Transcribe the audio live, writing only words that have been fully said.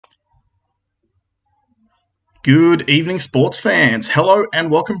Good evening, sports fans. Hello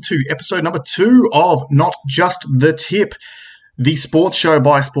and welcome to episode number 2 of Not Just the Tip, the sports show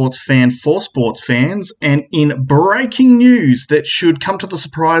by sports fan for sports fans. And in breaking news that should come to the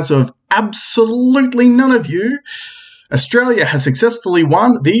surprise of absolutely none of you, Australia has successfully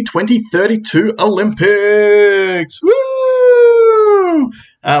won the 2032 Olympics. Woo!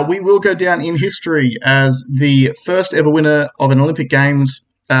 We will go down in history as the first ever winner of an Olympic Games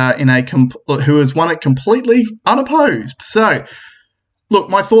who has won it completely unopposed. So, look,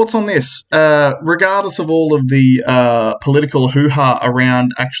 my thoughts on this, regardless of all of the political hoo-ha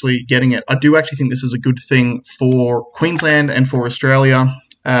around actually getting it, I do actually think this is a good thing for Queensland and for Australia,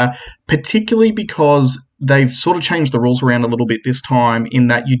 particularly because they've sort of changed the rules around a little bit this time in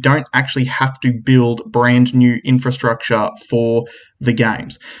that you don't actually have to build brand new infrastructure for the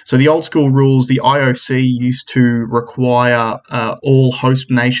games. So the old school rules, the IOC used to require all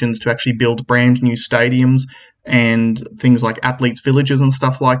host nations to actually build brand new stadiums and things like athletes' villages and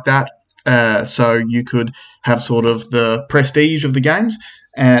stuff like that. So you could have sort of the prestige of the games.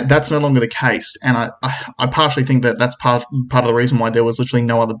 That's no longer the case, and I partially think that that's part of the reason why there was literally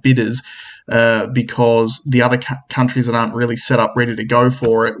no other bidders, because the other countries that aren't really set up ready to go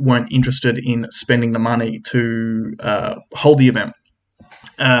for it weren't interested in spending the money to hold the event.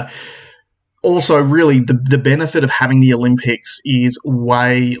 Also, really, the benefit of having the Olympics is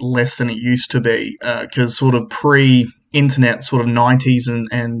way less than it used to be, because sort of pre-internet, sort of 90s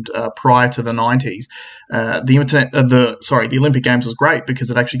and prior to the 90s, the Olympic Games was great because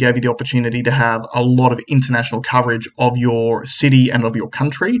it actually gave you the opportunity to have a lot of international coverage of your city and of your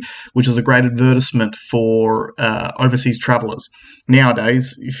country, which is a great advertisement for overseas travellers.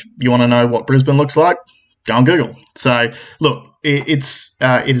 Nowadays, if you want to know what Brisbane looks like, go on Google. So, look, it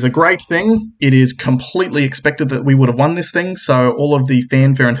is a great thing. It is completely expected that we would have won this thing. So all of the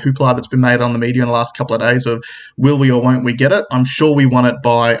fanfare and hoopla that's been made on the media in the last couple of days of will we or won't we get it, I'm sure we won it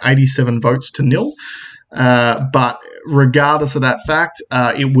by 87 votes to 0. But regardless of that fact,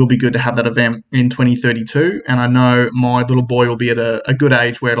 it will be good to have that event in 2032. And I know my little boy will be at a good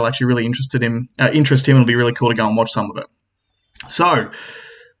age where it'll actually really interest him. It'll be really cool to go and watch some of it. So,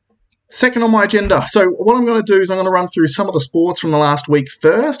 second on my agenda. So what I'm going to do is I'm going to run through some of the sports from the last week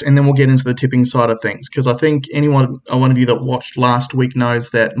first, and then we'll get into the tipping side of things, because I think one of you that watched last week knows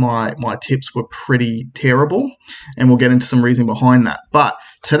that my tips were pretty terrible, and we'll get into some reason behind that. But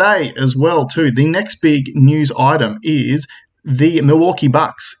today as well, too, the next big news item is the Milwaukee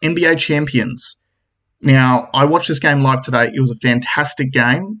Bucks, NBA champions. Now, I watched this game live today. It was a fantastic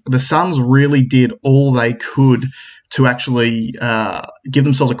game. The Suns really did all they could to actually give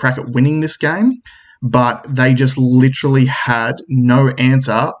themselves a crack at winning this game, but they just literally had no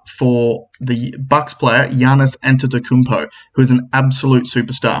answer for the Bucks player, Giannis Antetokounmpo, who is an absolute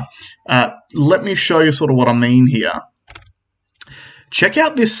superstar. Let me show you sort of what I mean here. Check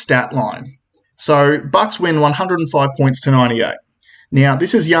out this stat line. So Bucks win 105 points to 98. Now,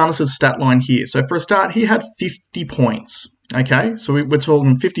 this is Giannis' stat line here. So for a start, he had 50 points. Okay, so we're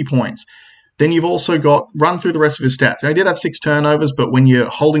talking 50 points. Then you've also got run through the rest of his stats. Now, he did have 6 turnovers, but when you're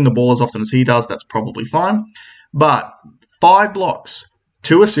holding the ball as often as he does, that's probably fine. But 5 blocks,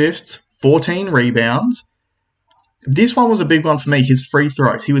 2 assists, 14 rebounds. This one was a big one for me, his free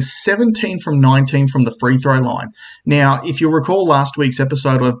throws. He was 17 from 19 from the free throw line. Now, if you'll recall last week's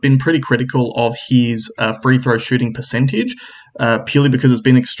episode, I've been pretty critical of his free throw shooting percentage, purely because it's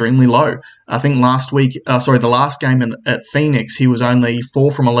been extremely low. I think the last game at Phoenix, he was only 4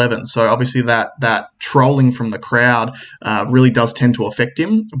 from 11. So obviously that trolling from the crowd really does tend to affect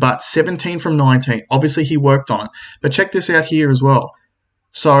him. But 17 from 19, obviously he worked on it. But check this out here as well.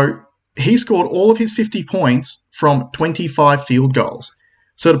 So he scored all of his 50 points from 25 field goals.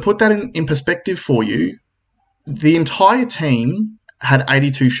 So to put that in perspective for you, the entire team had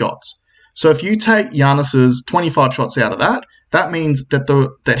 82 shots. So if you take Giannis's 25 shots out of that, that means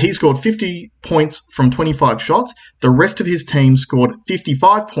that he scored 50 points from 25 shots. The rest of his team scored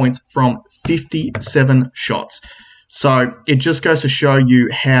 55 points from 57 shots. So it just goes to show you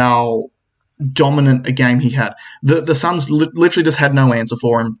how dominant a game he had. The Suns literally just had no answer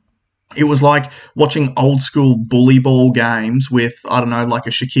for him. It was like watching old school bully ball games with, I don't know, like a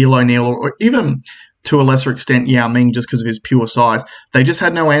Shaquille O'Neal or even to a lesser extent Yao Ming just because of his pure size. They just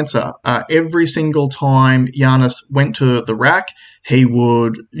had no answer. Every single time Giannis went to the rack, he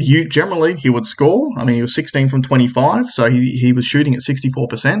would score. I mean, he was 16 from 25, so he was shooting at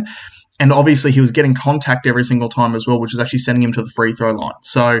 64%. And obviously he was getting contact every single time as well, which was actually sending him to the free throw line.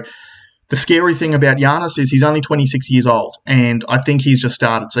 So the scary thing about Giannis is he's only 26 years old, and I think he's just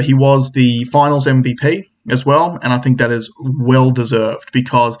started. So he was the finals MVP as well, and I think that is well-deserved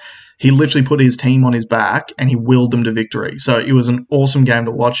because he literally put his team on his back and he willed them to victory. So it was an awesome game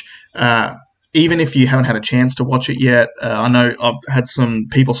to watch. Even if you haven't had a chance to watch it yet, I know I've had some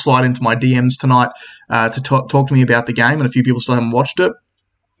people slide into my DMs tonight to talk to me about the game, and a few people still haven't watched it.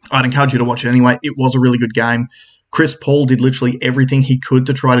 I'd encourage you to watch it anyway. It was a really good game. Chris Paul did literally everything he could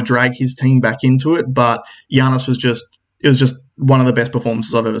to try to drag his team back into it, but Giannis was just one of the best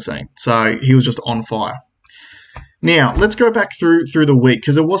performances I've ever seen. So he was just on fire. Now, let's go back through the week,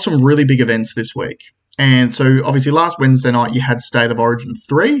 because there was some really big events this week. And so, obviously, last Wednesday night, you had State of Origin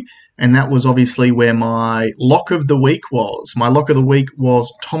 3, and that was obviously where my lock of the week was. My lock of the week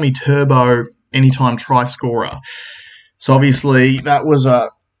was Tommy Turbo, anytime try scorer. So, obviously, that was a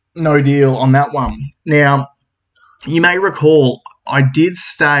no deal on that one. Now, you may recall, I did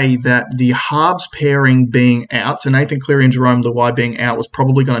say that the halves pairing being out, so Nathan Cleary and Jerome Luai being out, was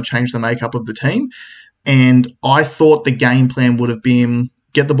probably going to change the makeup of the team. And I thought the game plan would have been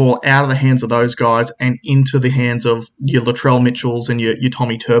get the ball out of the hands of those guys and into the hands of your Latrell Mitchells and your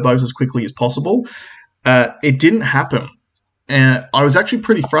Tommy Turbos as quickly as possible. It didn't happen. I was actually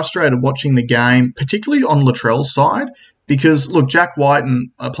pretty frustrated watching the game, particularly on Latrell's side, because, look, Jack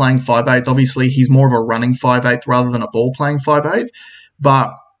Whiten playing 5'8", obviously he's more of a running 5'8" rather than a ball-playing 5'8",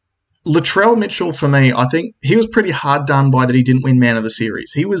 but Latrell Mitchell, for me, I think he was pretty hard done by that he didn't win Man of the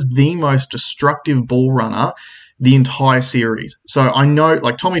Series. He was the most destructive ball runner the entire series. So I know,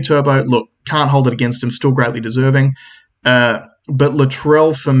 like, Tommy Turbo, look, can't hold it against him, still greatly deserving. But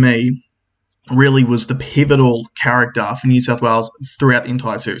Latrell, for me, really was the pivotal character for New South Wales throughout the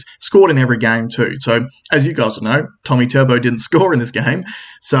entire series. Scored in every game too. So, as you guys know, Tommy Turbo didn't score in this game.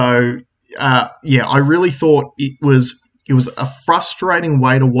 So, I really thought it was a frustrating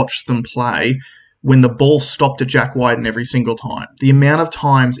way to watch them play when the ball stopped at Jack Whiten every single time. The amount of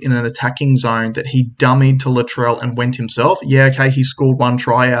times in an attacking zone that he dummied to Latrell and went himself, he scored one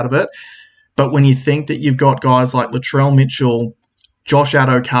try out of it. But when you think that you've got guys like Latrell Mitchell, Josh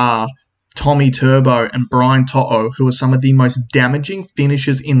Adokar, Tommy Turbo, and Brian To'o, who are some of the most damaging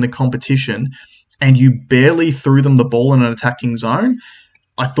finishers in the competition, and you barely threw them the ball in an attacking zone,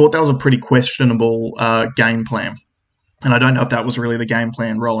 I thought that was a pretty questionable game plan. And I don't know if that was really the game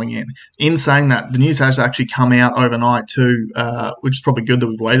plan rolling in. In saying that, the news has actually come out overnight too, which is probably good that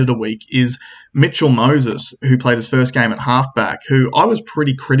we've waited a week, is Mitchell Moses, who played his first game at halfback, who I was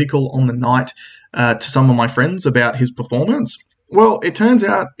pretty critical on the night to some of my friends about his performance. Well, it turns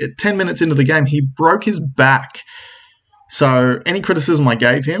out 10 minutes into the game, he broke his back. So any criticism I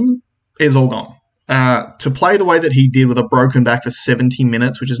gave him is all gone. To play the way that he did with a broken back for 70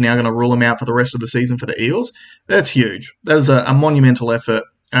 minutes, which is now going to rule him out for the rest of the season for the Eels, that's huge. That is a monumental effort.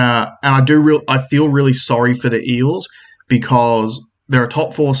 And I feel really sorry for the Eels because they're a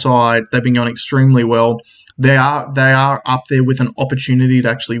top four side. They've been going extremely well. They are up there with an opportunity to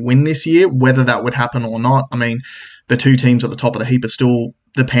actually win this year, whether that would happen or not. I mean, the two teams at the top of the heap are still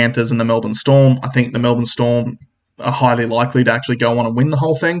the Panthers and the Melbourne Storm. I think the Melbourne Storm are highly likely to actually go on and win the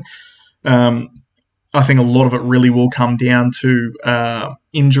whole thing. I think a lot of it really will come down to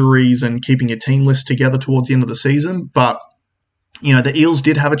injuries and keeping your team list together towards the end of the season. But, you know, the Eels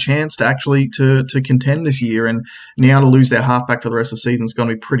did have a chance to actually to contend this year, and now to lose their halfback for the rest of the season is going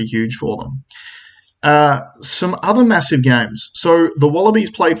to be pretty huge for them. Some other massive games. So the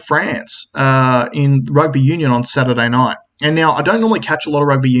Wallabies played France in rugby union on Saturday night. And now I don't normally catch a lot of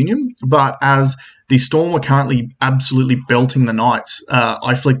rugby union, but as the Storm were currently absolutely belting the Knights,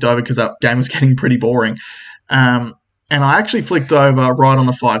 I flicked over because that game was getting pretty boring. And I actually flicked over right on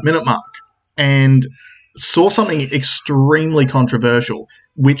the 5-minute mark and saw something extremely controversial,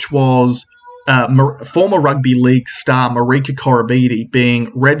 which was former rugby league star Marika Korobidi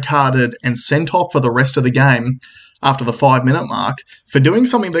being red-carded and sent off for the rest of the game after the 5-minute mark for doing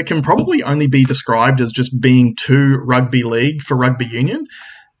something that can probably only be described as just being too rugby league for rugby union.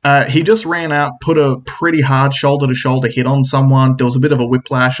 He just ran out, put a pretty hard shoulder-to-shoulder hit on someone. There was a bit of a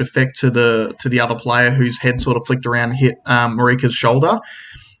whiplash effect to the other player whose head sort of flicked around and hit Marika's shoulder.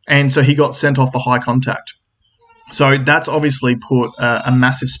 And so he got sent off for high contact. So that's obviously put a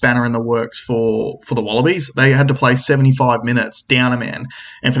massive spanner in the works for the Wallabies. They had to play 75 minutes down a man.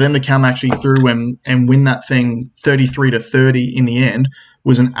 And for them to come actually through and win that thing 33-30 in the end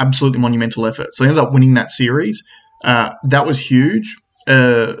was an absolutely monumental effort. So they ended up winning that series. That was huge.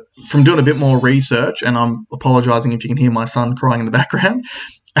 From doing a bit more research, and I'm apologising if you can hear my son crying in the background,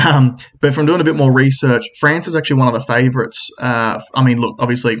 But from doing a bit more research, France is actually one of the favourites. Look,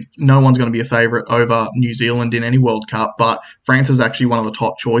 obviously, no one's going to be a favourite over New Zealand in any World Cup, but France is actually one of the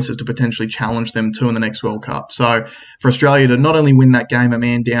top choices to potentially challenge them to in the next World Cup. So for Australia to not only win that game a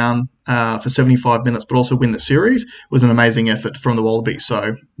man down for 75 minutes, but also win the series was an amazing effort from the Wallabies.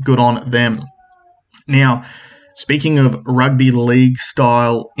 So good on them. Now, speaking of rugby league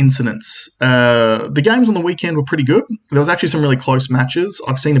style incidents, the games on the weekend were pretty good. There was actually some really close matches.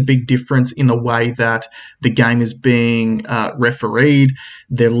 I've seen a big difference in the way that the game is being refereed.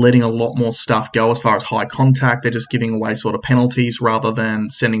 They're letting a lot more stuff go as far as high contact. They're just giving away sort of penalties rather than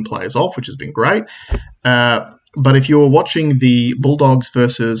sending players off, which has been great. But if you were watching the Bulldogs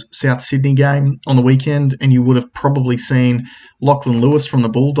versus South Sydney game on the weekend, and you would have probably seen Lachlan Lewis from the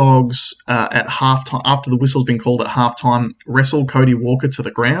Bulldogs at halftime, after the whistle's been called at halftime, wrestle Cody Walker to the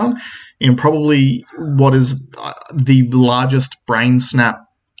ground in probably what is the largest brain snap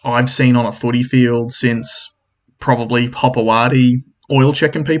I've seen on a footy field since probably Hopewadi oil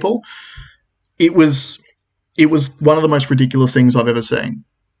checking people. It was one of the most ridiculous things I've ever seen,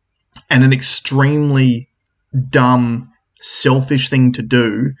 and an extremely dumb, selfish thing to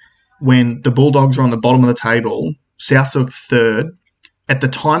do when the Bulldogs are on the bottom of the table, Souths are third. At the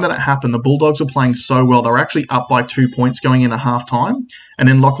time that it happened, the Bulldogs were playing so well, they were actually up by 2 points going into halftime, and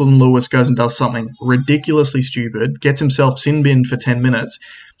then Lachlan Lewis goes and does something ridiculously stupid, gets himself sin-binned for 10 minutes.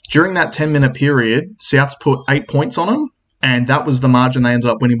 During that 10-minute period, Souths put 8 points on him, and that was the margin they ended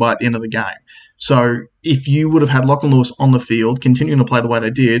up winning by at the end of the game. So if you would have had Lachlan Lewis on the field, continuing to play the way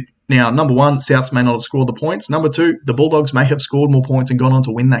they did, now, number one, Souths may not have scored the points. Number two, the Bulldogs may have scored more points and gone on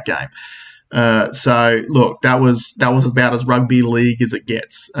to win that game. So, look, that was about as rugby league as it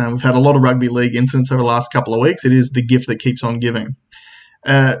gets. We've had a lot of rugby league incidents over the last couple of weeks. It is the gift that keeps on giving.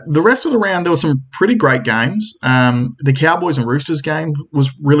 The rest of the round, there were some pretty great games. The Cowboys and Roosters game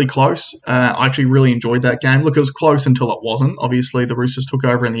was really close. I actually really enjoyed that game. Look, it was close until it wasn't. Obviously, the Roosters took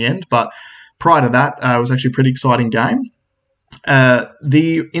over in the end, but prior to that, it was actually a pretty exciting game. In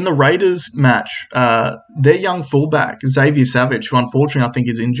the Raiders match, their young fullback, Xavier Savage, who unfortunately I think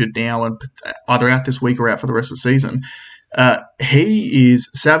is injured now and either out this week or out for the rest of the season, he is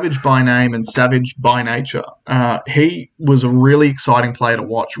savage by name and savage by nature. He was a really exciting player to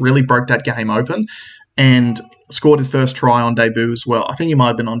watch, really broke that game open and scored his first try on debut as well. I think he might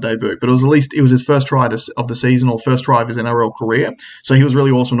have been on debut, but it was his first try of the season or first try of his NRL career. So he was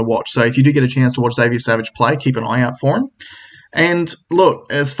really awesome to watch. So if you do get a chance to watch Xavier Savage play, keep an eye out for him. And look,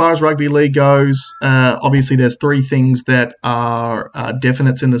 as far as rugby league goes, obviously there's three things that are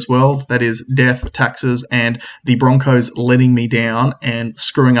definites in this world. That is death, taxes, and the Broncos letting me down and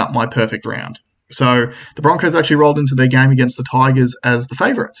screwing up my perfect round. So the Broncos actually rolled into their game against the Tigers as the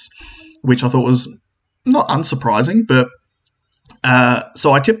favourites, which I thought was not unsurprising, but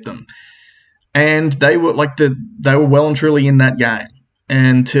so I tipped them. And they were well and truly in that game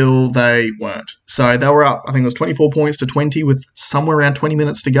until they weren't. So they were up, I think it was 24 points to 20 with somewhere around 20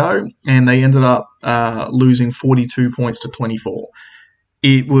 minutes to go, and they ended up losing 42 points to 24.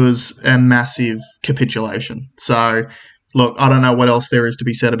 It was a massive capitulation. So, look, I don't know what else there is to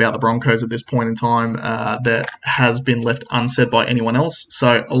be said about the Broncos at this point in time that has been left unsaid by anyone else.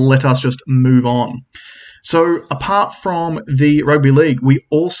 So let us just move on. So apart from the rugby league, we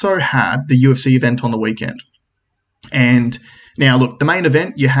also had the UFC event on the weekend. And now, look, the main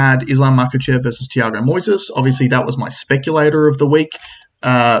event, you had Islam Makhachev versus Thiago Moises. Obviously, that was my speculator of the week.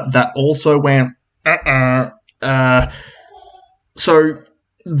 That also went... So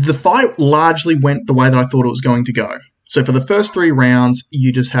the fight largely went the way that I thought it was going to go. So for the first 3 rounds,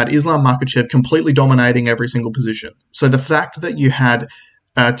 you just had Islam Makhachev completely dominating every single position. So the fact that you had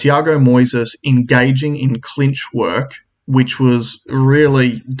Thiago Moises engaging in clinch work, which was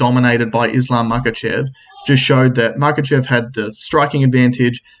really dominated by Islam Makhachev, just showed that Makhachev had the striking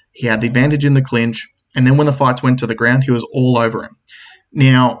advantage, he had the advantage in the clinch, and then when the fights went to the ground, he was all over him.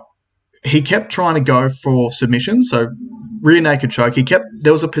 Now, he kept trying to go for submission, so rear naked choke.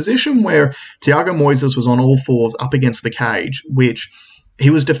 There was a position where Thiago Moises was on all fours up against the cage, which he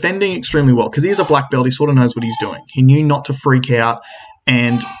was defending extremely well, because he is a black belt, he sort of knows what he's doing. He knew not to freak out,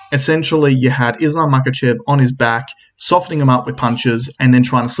 and essentially you had Islam Makhachev on his back, softening him up with punches, and then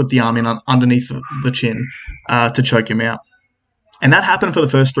trying to slip the arm in underneath the chin to choke him out. And that happened for the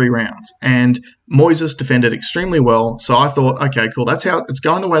first 3 rounds. And Moises defended extremely well. So I thought, okay, cool, that's how it's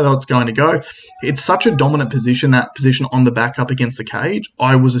going the way that it's going to go. It's such a dominant position, that position on the back up against the cage.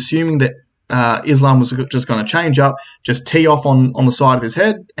 I was assuming that Islam was just going to change up, just tee off on the side of his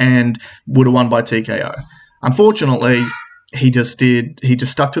head, and would have won by TKO. Unfortunately, he just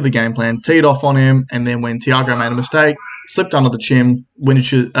stuck to the game plan, teed off on him, and then when Thiago made a mistake, slipped under the chin,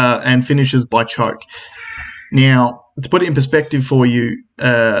 and finishes by choke. Now, to put it in perspective for you,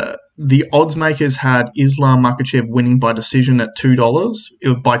 the odds makers had Islam Makhachev winning by decision at $2. It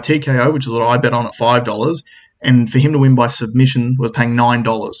was by TKO, which is what I bet on, at $5. And for him to win by submission was paying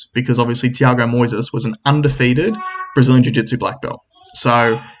 $9 because obviously Thiago Moises was an undefeated Brazilian Jiu-Jitsu black belt.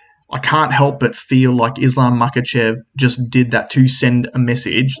 So I can't help but feel like Islam Makhachev just did that to send a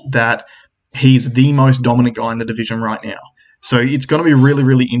message that he's the most dominant guy in the division right now. So it's going to be really,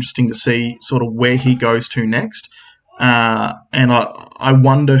 really interesting to see sort of where he goes to next. And I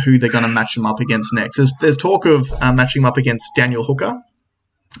wonder who they're going to match him up against next. There's talk of matching him up against Daniel Hooker.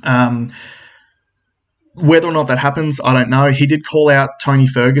 Whether or not that happens, I don't know. He did call out Tony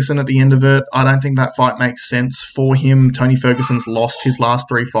Ferguson at the end of it. I don't think that fight makes sense for him. Tony Ferguson's lost his last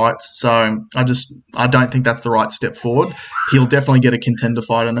 3 fights, so I don't think that's the right step forward. He'll definitely get a contender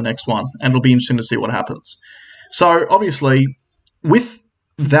fight in the next one, and it'll be interesting to see what happens. So, obviously, with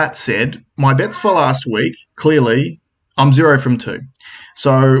that said, my bets for last week, clearly, I'm 0 from 2.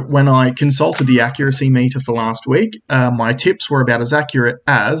 So when I consulted the accuracy meter for last week, my tips were about as accurate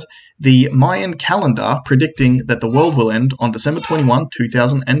as the Mayan calendar predicting that the world will end on December 21,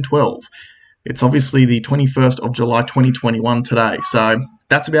 2012. It's obviously the 21st of July 2021 today, so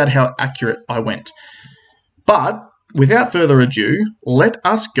that's about how accurate I went. But without further ado, let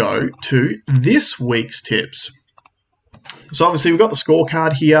us go to this week's tips. So obviously we've got the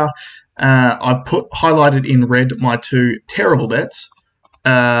scorecard here. I've highlighted in red my 2 terrible bets.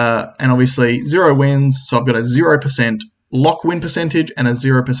 And obviously 0 wins, so I've got a 0% lock win percentage and a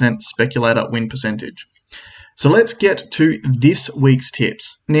 0% speculator win percentage. So let's get to this week's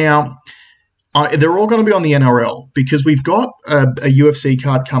tips. Now, they're all going to be on the NRL because we've got a UFC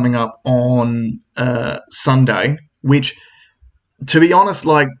card coming up on Sunday, which, to be honest,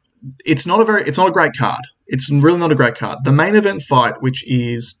 like it's not a great card. It's really not a great card. The main event fight, which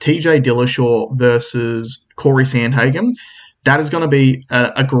is TJ Dillashaw versus Corey Sandhagen, that is going to be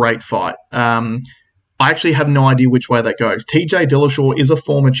a great fight. I actually have no idea which way that goes. TJ Dillashaw is a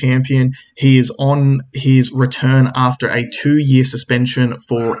former champion. He is on his return after a 2-year suspension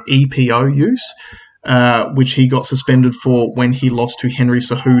for EPO use, which he got suspended for when he lost to Henry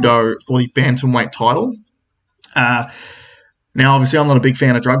Cejudo for the bantamweight title. Now, obviously, I'm not a big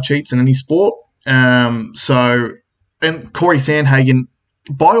fan of drug cheats in any sport. And Corey Sandhagen,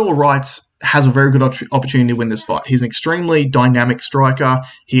 by all rights, has a very good opportunity to win this fight. He's an extremely dynamic striker.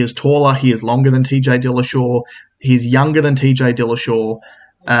 He is taller. He is longer than TJ Dillashaw. He's younger than TJ Dillashaw.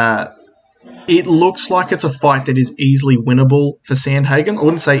 It looks like it's a fight that is easily winnable for Sandhagen. I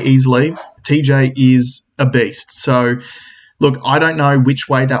wouldn't say easily. TJ is a beast. So, look, I don't know which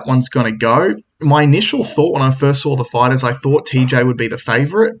way that one's going to go. My initial thought when I first saw the fight is I thought TJ would be the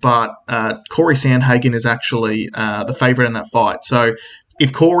favourite, but Corey Sandhagen is actually the favourite in that fight. So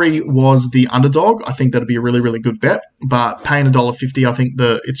if Corey was the underdog, I think that'd be a really, really good bet. But paying $1.50, I think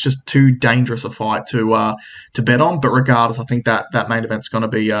it's just too dangerous a fight to bet on. But regardless, I think that main event's going to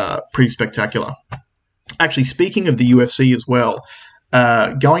be pretty spectacular. Actually, speaking of the UFC as well,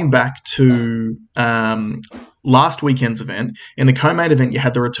 going back to last weekend's event, in the co-main event, you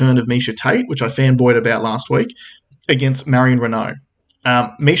had the return of Miesha Tate, which I fanboyed about last week, against Marion Renaud.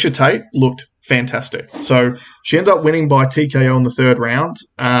 Miesha Tate looked fantastic. So she ended up winning by TKO in the 3rd round.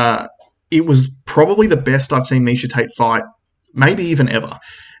 It was probably the best I've seen Miesha Tate fight, maybe even ever.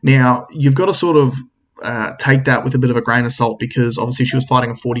 Now, you've got to sort of take that with a bit of a grain of salt because obviously she was fighting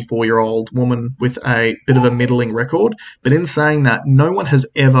a 44-year-old woman with a bit of a middling record. But in saying that, no one has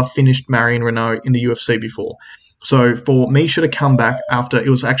ever finished Marion Renaud in the UFC before. So for Miesha to come back after it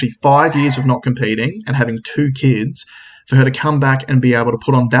was actually 5 years of not competing and having 2 kids, for her to come back and be able to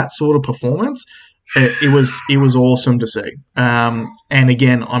put on that sort of performance, it was awesome to see. And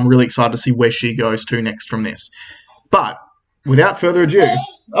again, I'm really excited to see where she goes to next from this. But without further ado,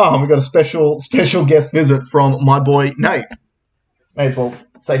 we've got a special guest visit from my boy Nate. May as well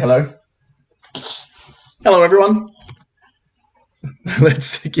say hello. Hello, everyone. Let's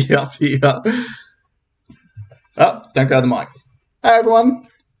stick you up here. Oh, don't grab the mic. Hey, everyone.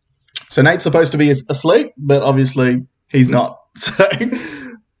 So Nate's supposed to be asleep, but obviously he's not. So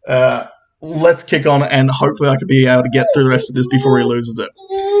let's kick on, and hopefully I can be able to get through the rest of this before he loses it.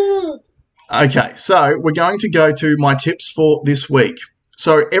 Okay, so we're going to go to my tips for this week.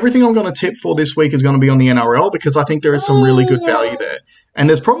 So everything I'm going to tip for this week is going to be on the NRL because I think there is some really good value there. And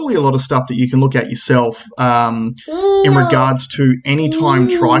there's probably a lot of stuff that you can look at yourself in regards to anytime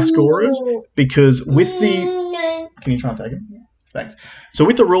try scorers because with the... Can you try and take it? Thanks. So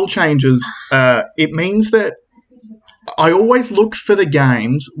with the rule changes, it means that I always look for the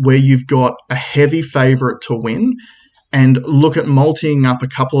games where you've got a heavy favourite to win and look at multiing up a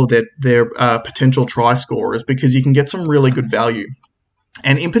couple of their potential try scorers because you can get some really good value.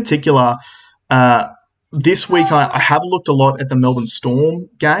 And in particular, this week I have looked a lot at the Melbourne Storm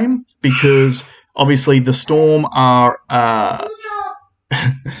game because obviously the Storm are...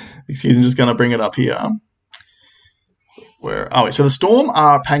 excuse me, I'm just going to bring it up here. So the Storm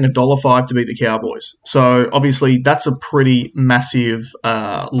are paying $1.05 to beat the Cowboys. So obviously that's a pretty massive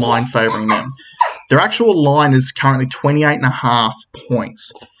line favouring them. Their actual line is currently 28.5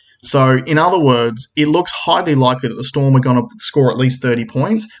 points. So in other words, it looks highly likely that the Storm are going to score at least 30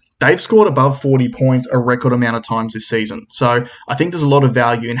 points. They've scored above 40 points a record amount of times this season. So I think there's a lot of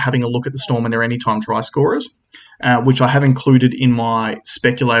value in having a look at the Storm and their anytime try scorers, which I have included in my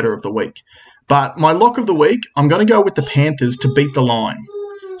speculator of the week. But my lock of the week, I'm going to go with the Panthers to beat the line.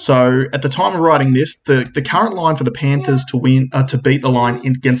 So at the time of writing this, the current line for the Panthers to beat the line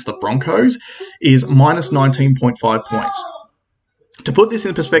against the Broncos is minus 19.5 points. To put this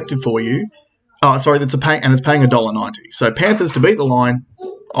in perspective for you, it's paying $1.90. So Panthers to beat the line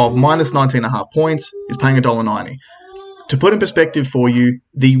of minus 19.5 points is paying $1.90. To put in perspective for you,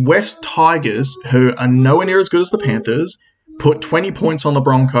 the West Tigers, who are nowhere near as good as the Panthers, put 20 points on the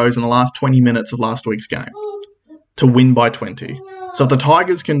Broncos in the last 20 minutes of last week's game to win by 20. So if the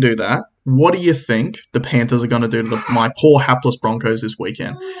Tigers can do that, what do you think the Panthers are going to do to my poor hapless Broncos this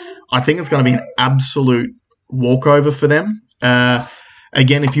weekend? I think it's going to be an absolute walkover for them.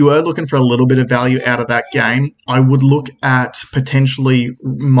 Again, if you were looking for a little bit of value out of that game, I would look at potentially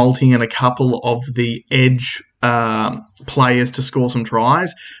multing in a couple of the edge players to score some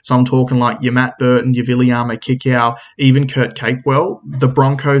tries. So I'm talking like your Matt Burton, your Viliame Kikau, even Kurt Capewell. The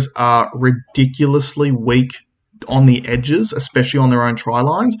Broncos are ridiculously weak on the edges, especially on their own try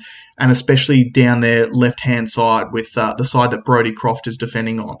lines, and especially down their left-hand side with the side that Brodie Croft is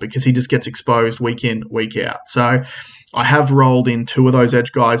defending on because he just gets exposed week in, week out. So I have rolled in two of those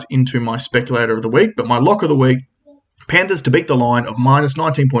edge guys into my speculator of the week, but my lock of the week, Panthers to beat the line of minus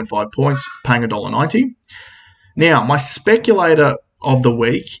 19.5 points, paying $1.90. Now, my speculator of the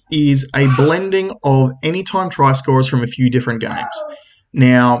week is a blending of anytime try scorers from a few different games.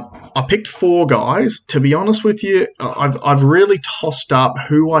 Now, I picked four guys. To be honest with you, I've really tossed up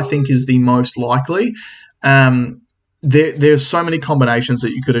who I think is the most likely. There's so many combinations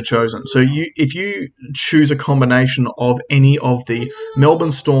that you could have chosen. So if you choose a combination of any of the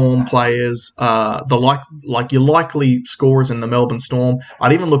Melbourne Storm players, your likely scorers in the Melbourne Storm,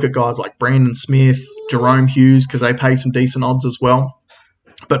 I'd even look at guys like Brandon Smith, Jerome Hughes, because they pay some decent odds as well.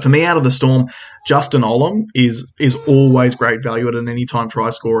 But for me, out of the Storm, Justin Olam is always great value at an anytime try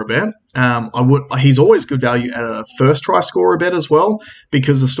scorer bet. He's always good value at a first try scorer bet as well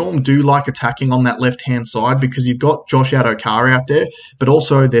because the Storm do like attacking on that left-hand side because you've got Josh Adokar out there, but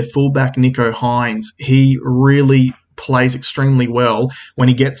also their fullback Nico Hines. He really plays extremely well when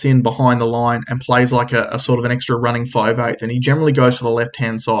he gets in behind the line and plays like a sort of an extra running 5/8, and he generally goes to the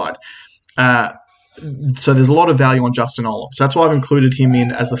left-hand side. So there's a lot of value on Justin Olam. So that's why I've included him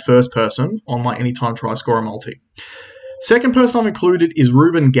in as the first person on my anytime try scorer multi. Second person I've included is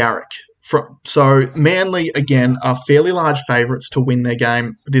Ruben Garrick. So Manly, again, are fairly large favourites to win their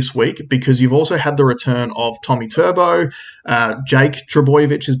game this week because you've also had the return of Tommy Turbo. Jake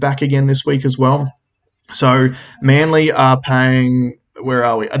Trbojevic is back again this week as well. So Manly are paying,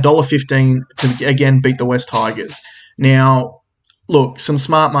 $1.15 to, again, beat the West Tigers. Now, look, some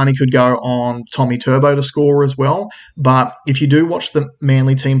smart money could go on Tommy Turbo to score as well, but if you do watch the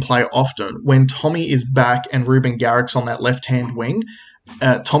Manly team play often, when Tommy is back and Ruben Garrick's on that left-hand wing,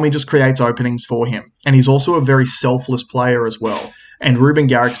 Tommy just creates openings for him. And he's also a very selfless player as well. And Ruben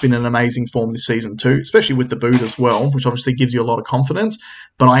Garrick's been in amazing form this season too, especially with the boot as well, which obviously gives you a lot of confidence.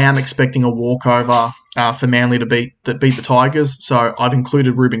 But I am expecting a walkover for Manly to beat the Tigers, so I've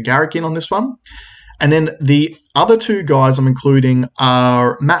included Ruben Garrick in on this one. And then the other two guys I'm including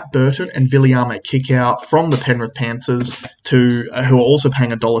are Matt Burton and Viliame Kikau from the Penrith Panthers, who are also paying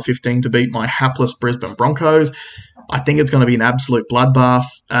 $1.15 to beat my hapless Brisbane Broncos. I think it's going to be an absolute bloodbath.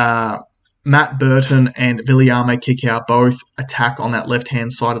 Matt Burton and Viliame Kikau both attack on that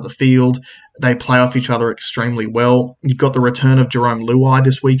left-hand side of the field. They play off each other extremely well. You've got the return of Jerome Luai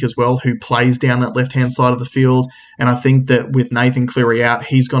this week as well, who plays down that left-hand side of the field. And I think that with Nathan Cleary out,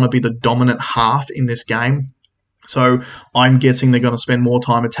 he's going to be the dominant half in this game. So I'm guessing they're going to spend more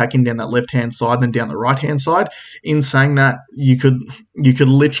time attacking down that left-hand side than down the right-hand side. In saying that, you could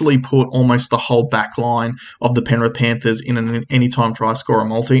literally put almost the whole back line of the Penrith Panthers in an anytime try scorer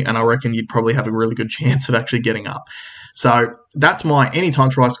multi, and I reckon you'd probably have a really good chance of actually getting up. So that's my anytime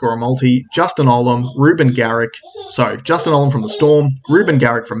try scorer multi. Justin Olam, Justin Olam from the Storm, Ruben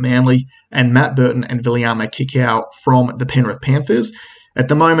Garrick from Manly, and Matt Burton and Viliame Kikau from the Penrith Panthers. At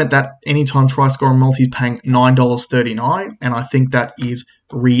the moment, that anytime try scorer multi is paying $9.39, and I think that is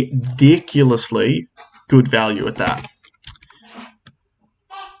ridiculously good value at that.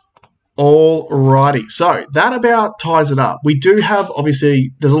 Alrighty, so that about ties it up. We do have,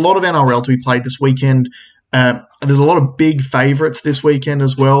 obviously, there's a lot of NRL to be played this weekend. There's a lot of big favourites this weekend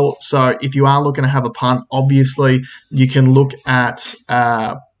as well. So if you are looking to have a punt, obviously you can look at,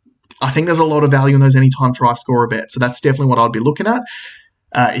 I think there's a lot of value in those anytime try scorer bets. So that's definitely what I'd be looking at.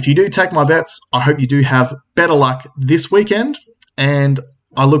 If you do take my bets, I hope you do have better luck this weekend. And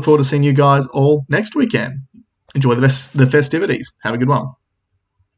I look forward to seeing you guys all next weekend. Enjoy the festivities. Have a good one.